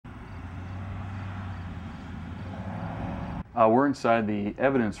We're inside the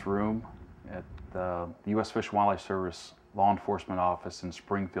evidence room at the U.S. Fish and Wildlife Service Law Enforcement Office in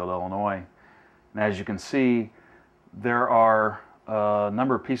Springfield, Illinois. And as you can see, there are a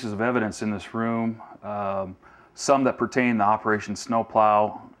number of pieces of evidence in this room, some that pertain to Operation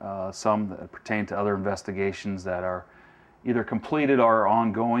Snowplow, some that pertain to other investigations that are either completed or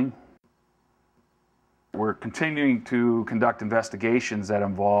ongoing. We're continuing to conduct investigations that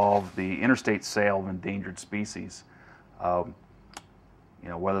involve the interstate sale of endangered species.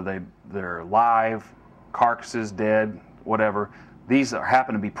 Whether they're live, carcasses, dead, whatever. These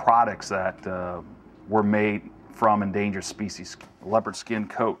happen to be products that were made from endangered species. Leopard skin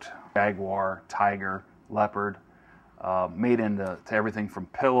coat, jaguar, tiger, leopard, made into everything from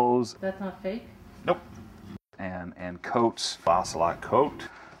pillows. That's not fake? Nope. And coats, ocelot coat,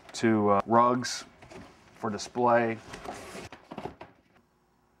 to rugs for display.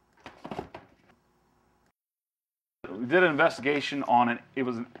 We did an investigation on it. It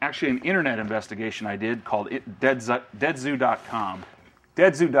was actually an internet investigation I did called deadzoo.com.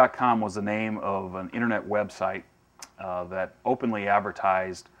 Deadzoo.com was the name of an internet website that openly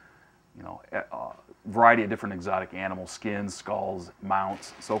advertised, a variety of different exotic animal skins, skulls,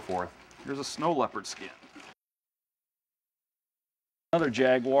 mounts, and so forth. Here's a snow leopard skin. Another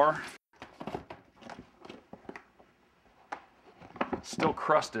jaguar. Still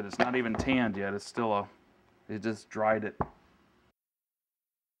crusted. It's not even tanned yet. It's still it just dried it.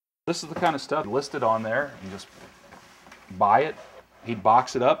 This is the kind of stuff listed on there. You just buy it, he'd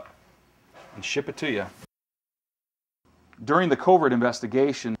box it up, and ship it to you. During the covert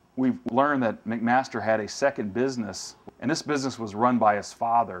investigation, we learned that McMaster had a second business, and this business was run by his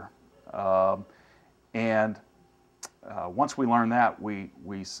father. Once we learned that, we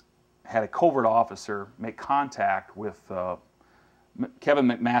had a covert officer make contact with Kevin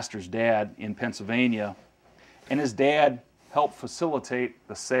McMaster's dad in Pennsylvania, and his dad helped facilitate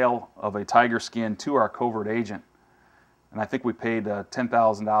the sale of a tiger skin to our covert agent. And I think we paid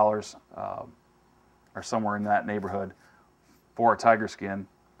 $10,000 or somewhere in that neighborhood for a tiger skin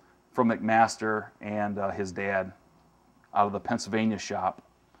from McMaster and his dad out of the Pennsylvania shop.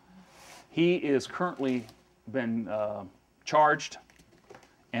 He is currently been charged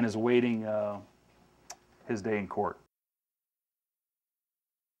and is awaiting his day in court.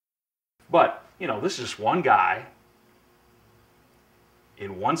 But, this is just one guy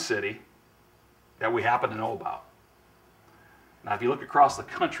in one city that we happen to know about. Now, if you look across the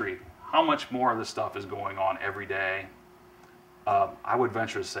country, how much more of this stuff is going on every day? I would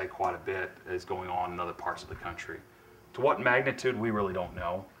venture to say quite a bit is going on in other parts of the country. To what magnitude, we really don't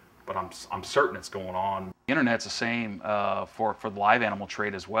know, but I'm certain it's going on. The internet's the same for the live animal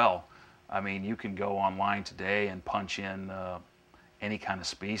trade as well. I mean, you can go online today and punch in any kind of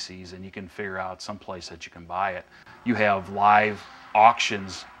species, and you can figure out some place that you can buy it. You have live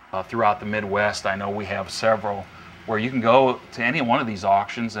auctions throughout the Midwest. I know we have several where you can go to any one of these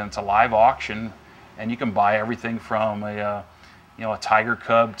auctions, and it's a live auction, and you can buy everything from a tiger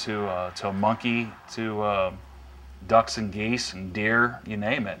cub to a monkey to ducks and geese and deer, you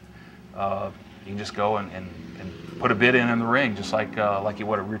name it. You can just go and put a bid in the ring, just like you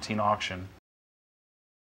would a routine auction.